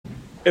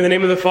In the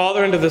name of the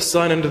Father, and of the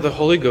Son, and of the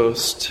Holy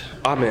Ghost.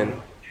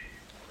 Amen.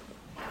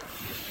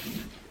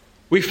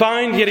 We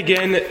find yet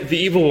again the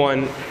evil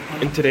one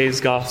in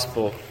today's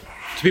gospel.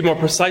 To be more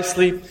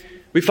precisely,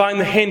 we find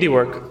the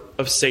handiwork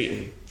of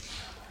Satan.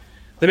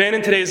 The man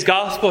in today's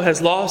gospel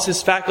has lost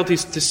his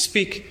faculties to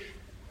speak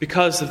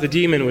because of the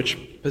demon which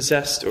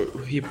possessed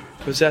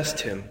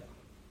him.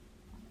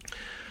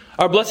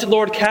 Our blessed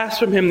Lord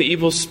cast from him the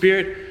evil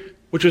spirit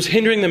which was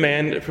hindering the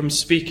man from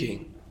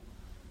speaking.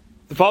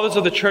 The fathers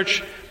of the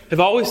church have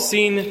always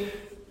seen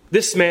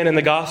this man in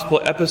the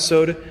gospel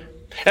episode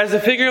as a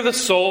figure of the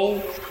soul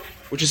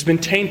which has been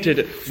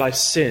tainted by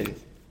sin.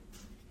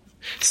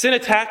 Sin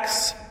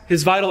attacks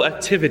his vital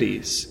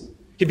activities.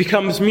 He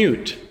becomes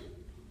mute.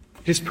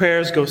 His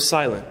prayers go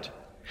silent.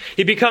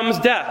 He becomes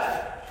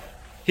deaf.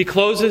 He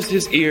closes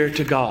his ear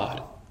to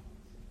God.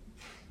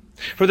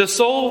 For the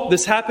soul,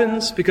 this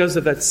happens because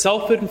of that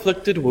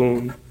self-inflicted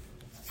wound,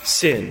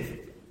 sin.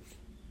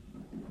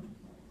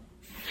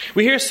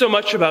 We hear so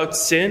much about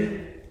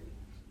sin.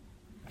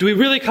 Do we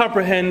really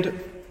comprehend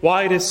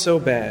why it is so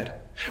bad?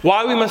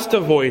 Why we must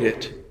avoid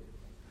it?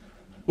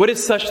 What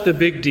is such the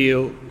big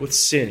deal with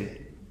sin?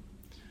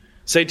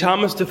 St.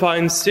 Thomas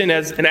defines sin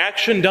as an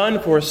action done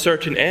for a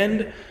certain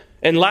end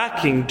and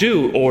lacking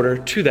due order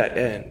to that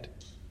end.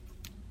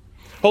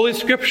 Holy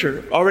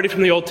Scripture, already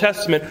from the Old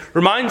Testament,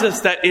 reminds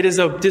us that it is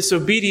a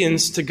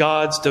disobedience to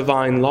God's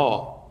divine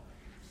law.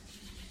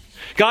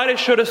 God has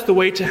showed us the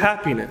way to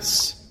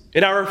happiness.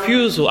 And our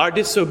refusal, our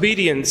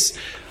disobedience,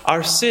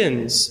 our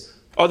sins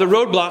are the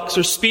roadblocks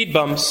or speed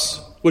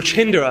bumps which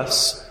hinder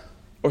us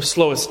or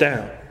slow us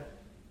down.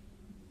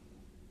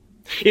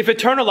 If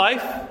eternal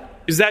life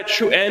is that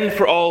true end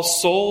for all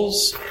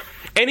souls,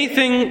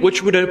 anything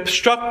which would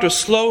obstruct or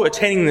slow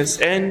attaining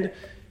this end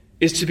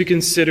is to be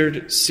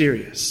considered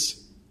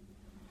serious.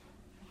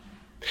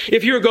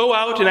 If you go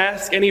out and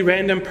ask any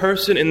random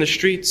person in the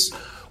streets,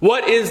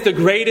 what is the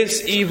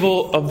greatest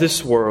evil of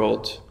this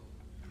world?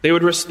 They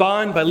would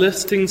respond by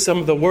listing some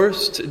of the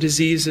worst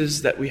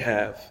diseases that we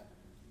have.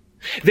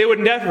 They would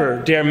never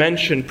dare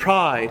mention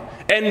pride,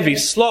 envy,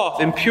 sloth,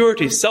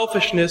 impurity,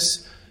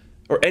 selfishness,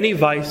 or any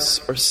vice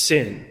or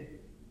sin.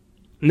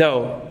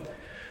 No,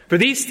 for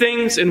these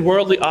things in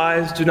worldly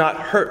eyes do not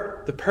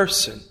hurt the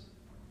person.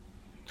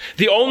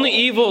 The only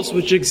evils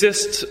which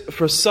exist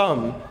for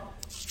some,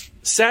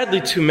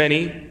 sadly too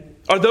many,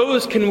 are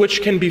those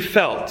which can be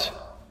felt,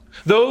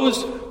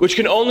 those which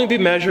can only be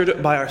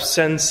measured by our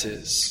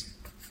senses.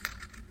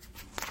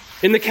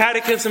 In the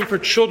Catechism for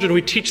Children,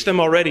 we teach them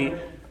already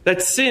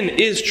that sin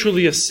is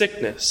truly a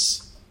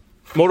sickness.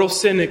 Mortal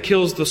sin, it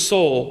kills the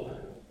soul,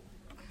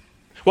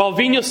 while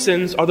venial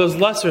sins are those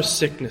lesser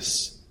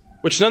sickness,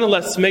 which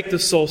nonetheless make the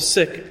soul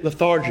sick,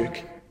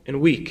 lethargic, and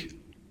weak.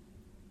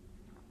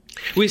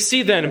 We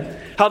see then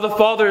how the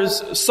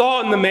fathers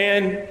saw in the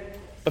man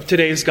of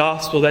today's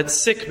gospel, that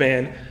sick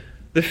man,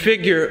 the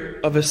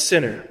figure of a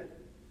sinner.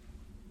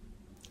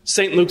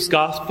 St. Luke's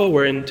gospel,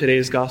 wherein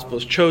today's gospel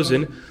is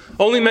chosen,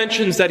 only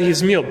mentions that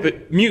he's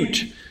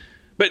mute.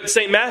 But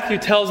St. Matthew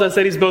tells us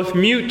that he's both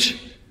mute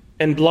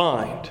and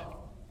blind.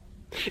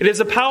 It is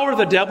the power of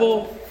the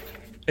devil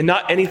and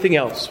not anything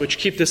else which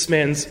keep this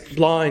man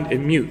blind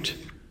and mute.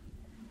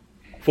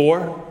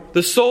 For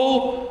the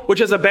soul which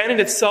has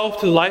abandoned itself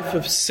to the life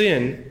of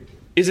sin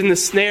is in the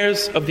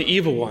snares of the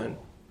evil one.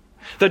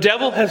 The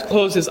devil has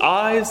closed his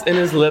eyes and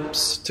his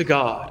lips to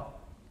God.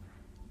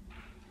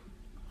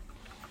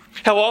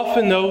 How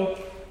often, though,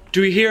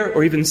 do we hear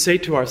or even say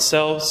to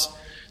ourselves,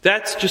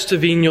 that's just a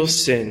venial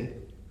sin?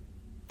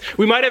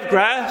 We might have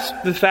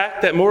grasped the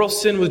fact that mortal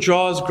sin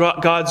withdraws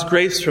God's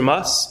grace from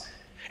us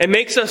and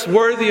makes us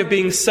worthy of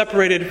being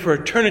separated for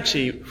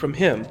eternity from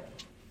Him.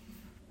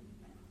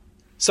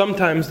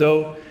 Sometimes,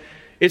 though,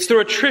 it's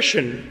through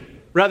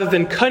attrition rather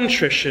than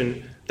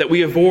contrition that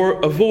we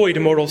avoid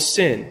mortal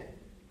sin.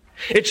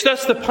 It's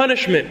thus the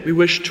punishment we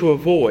wish to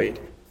avoid.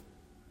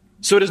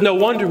 So it is no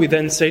wonder we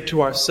then say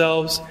to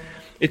ourselves,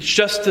 it's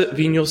just a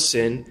venial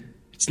sin.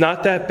 It's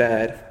not that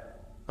bad.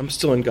 I'm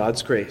still in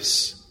God's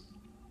grace.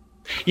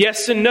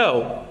 Yes and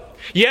no.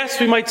 Yes,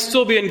 we might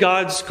still be in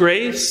God's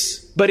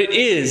grace, but it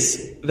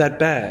is that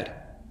bad.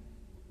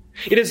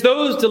 It is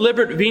those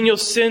deliberate venial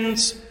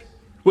sins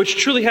which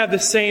truly have the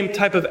same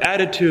type of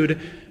attitude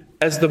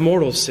as the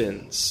mortal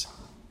sins.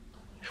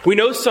 We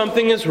know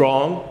something is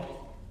wrong,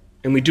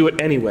 and we do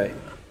it anyway.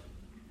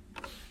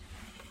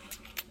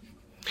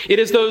 It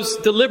is those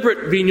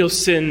deliberate venial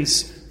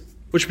sins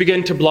which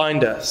begin to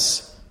blind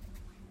us.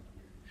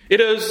 It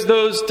is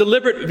those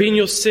deliberate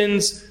venial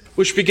sins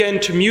which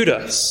begin to mute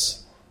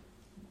us.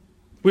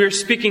 We are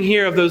speaking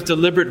here of those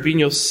deliberate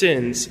venial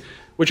sins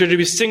which are to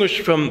be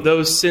distinguished from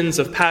those sins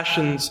of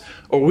passions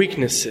or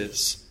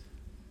weaknesses.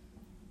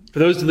 For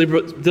those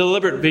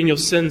deliberate venial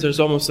sins, there's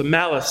almost a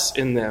malice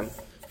in them.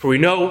 For we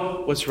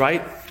know what's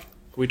right,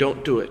 but we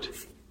don't do it.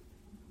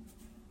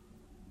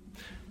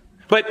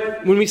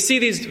 But when we see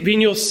these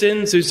venial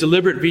sins, these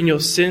deliberate venial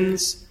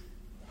sins,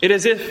 it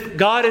is as if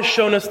God has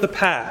shown us the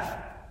path.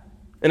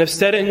 And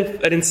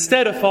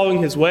instead of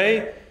following His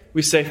way,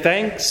 we say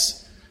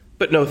thanks,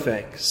 but no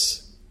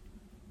thanks.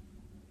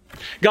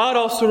 God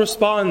also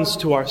responds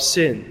to our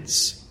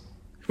sins.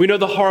 We know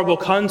the horrible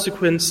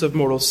consequence of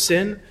mortal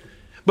sin,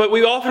 but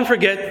we often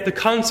forget the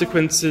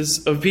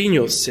consequences of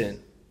venial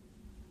sin.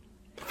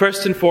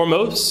 First and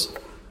foremost,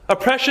 a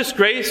precious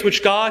grace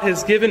which God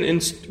has given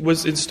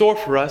was in store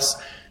for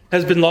us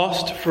has been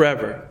lost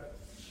forever.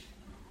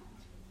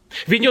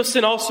 Venial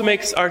sin also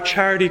makes our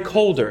charity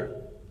colder.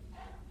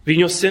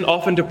 Venial sin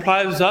often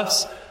deprives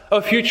us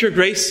of future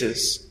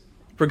graces,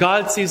 for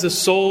God sees the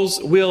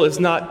soul's will is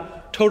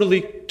not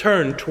totally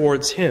turned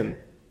towards Him.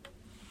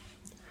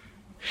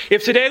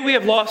 If today we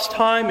have lost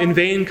time in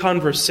vain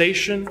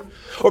conversation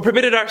or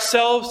permitted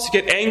ourselves to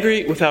get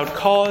angry without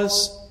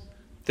cause,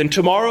 then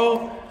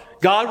tomorrow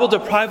God will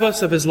deprive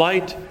us of His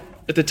light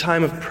at the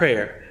time of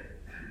prayer.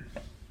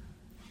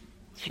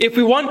 If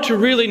we want to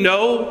really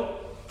know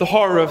the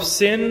horror of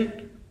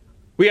sin,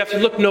 we have to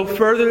look no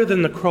further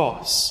than the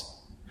cross.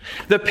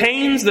 The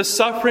pains, the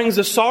sufferings,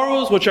 the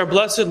sorrows which our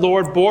blessed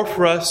Lord bore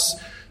for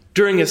us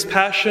during His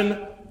passion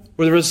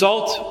were the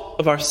result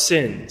of our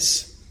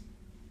sins.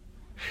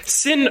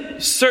 Sin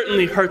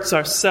certainly hurts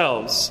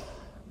ourselves,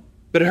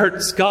 but it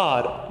hurts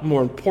God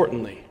more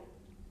importantly.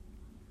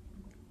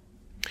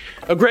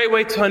 A great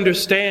way to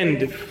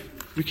understand,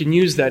 if we can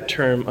use that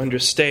term,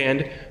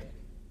 understand,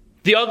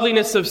 the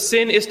ugliness of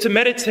sin is to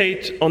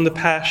meditate on the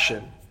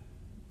passion.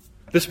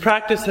 This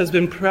practice has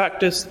been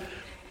practiced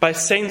by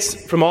saints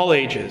from all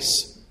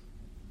ages.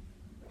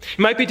 It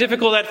might be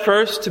difficult at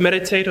first to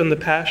meditate on the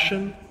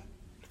passion.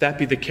 If that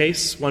be the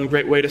case, one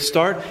great way to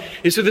start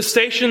is through the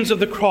Stations of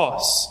the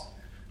Cross,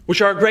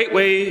 which are a great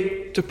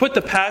way to put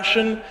the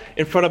passion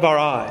in front of our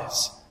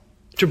eyes,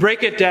 to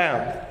break it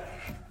down.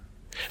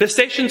 The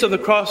Stations of the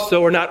Cross,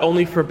 though, are not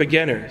only for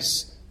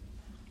beginners.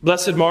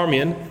 Blessed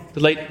Marmion, the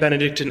late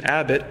Benedictine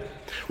abbot,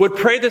 would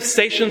pray the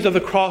Stations of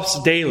the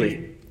Cross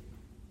daily.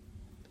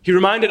 He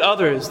reminded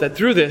others that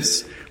through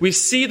this, we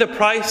see the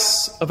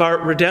price of our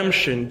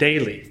redemption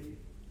daily.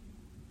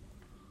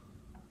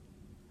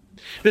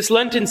 This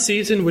Lenten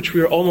season, which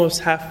we are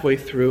almost halfway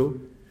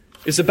through,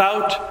 is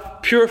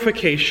about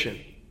purification.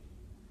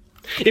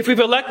 If we've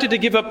elected to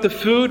give up the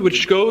food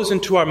which goes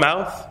into our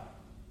mouth,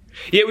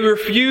 yet we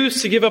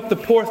refuse to give up the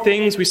poor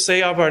things we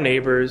say of our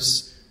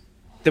neighbors,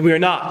 then we are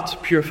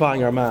not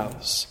purifying our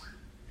mouths.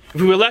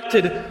 If we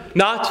elected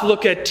not to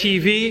look at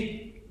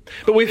TV,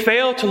 but we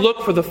fail to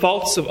look for the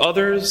faults of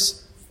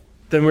others,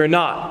 then we're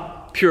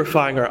not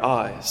purifying our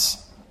eyes.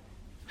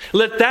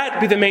 Let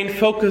that be the main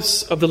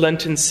focus of the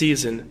Lenten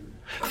season,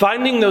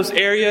 finding those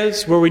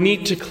areas where we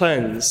need to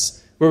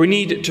cleanse, where we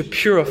need to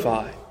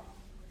purify.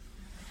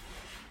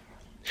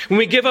 When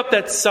we give up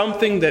that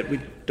something that we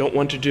don't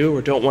want to do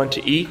or don't want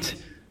to eat,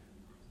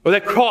 or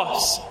that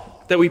cross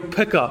that we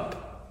pick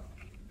up,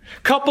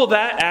 couple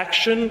that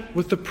action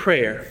with the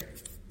prayer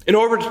in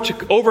order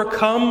to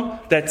overcome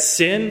that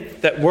sin,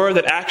 that word,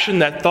 that action,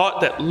 that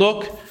thought, that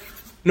look,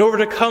 in order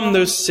to overcome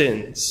those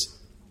sins.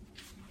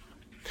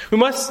 We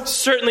must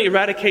certainly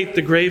eradicate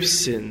the grave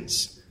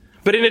sins,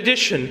 but in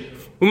addition,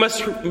 we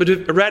must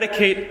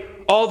eradicate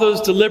all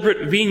those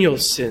deliberate venial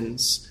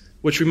sins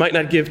which we might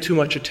not give too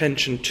much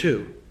attention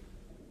to.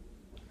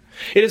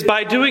 It is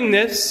by doing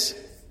this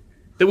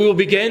that we will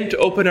begin to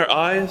open our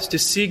eyes to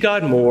see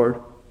God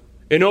more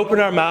and open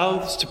our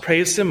mouths to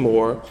praise Him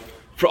more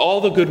for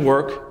all the good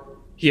work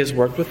He has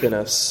worked within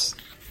us.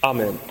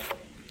 Amen.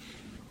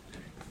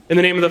 In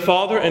the name of the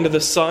Father, and of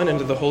the Son,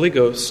 and of the Holy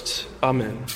Ghost. Amen.